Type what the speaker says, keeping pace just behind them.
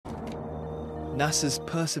NASA's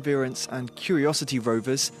Perseverance and Curiosity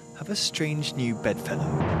rovers have a strange new bedfellow.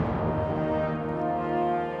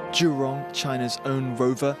 Zhurong, China's own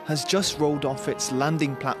rover, has just rolled off its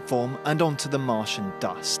landing platform and onto the Martian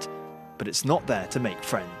dust. But it's not there to make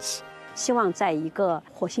friends. 希望在一个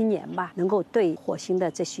火星年吧，能够对火星的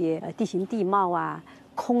这些地形地貌啊、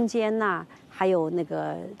空间呐，还有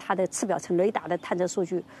它的次表层雷达的探测数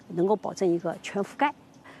据，能够保证一个全覆盖。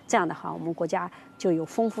这样的话，我们国家就有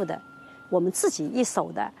丰富的我们自己一手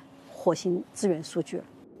的火星资源数据了。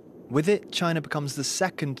 With it, China becomes the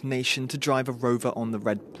second nation to drive a rover on the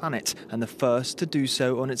red planet and the first to do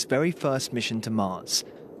so on its very first mission to Mars.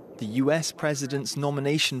 The US president's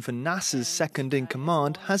nomination for NASA's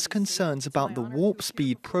second-in-command has concerns about the warp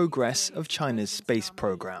speed progress of China's space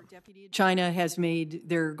program. China has made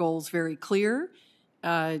their goals very clear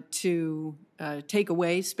to take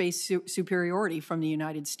away space superiority from the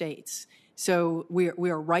United States. So we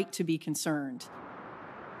are right to be concerned.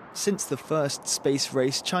 Since the first space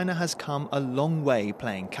race, China has come a long way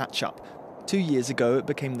playing catch-up. 2 years ago, it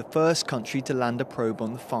became the first country to land a probe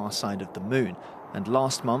on the far side of the moon. And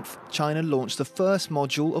last month, China launched the first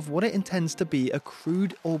module of what it intends to be a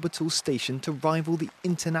crewed orbital station to rival the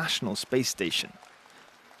International Space Station.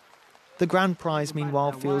 The grand prize,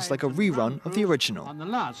 meanwhile, feels like a rerun of the original. On the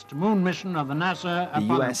last moon mission of the NASA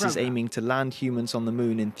The US is aiming to land humans on the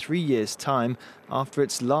moon in 3 years' time after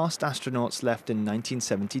its last astronauts left in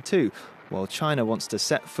 1972, while China wants to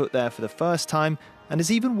set foot there for the first time and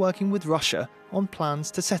is even working with Russia on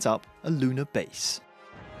plans to set up a lunar base.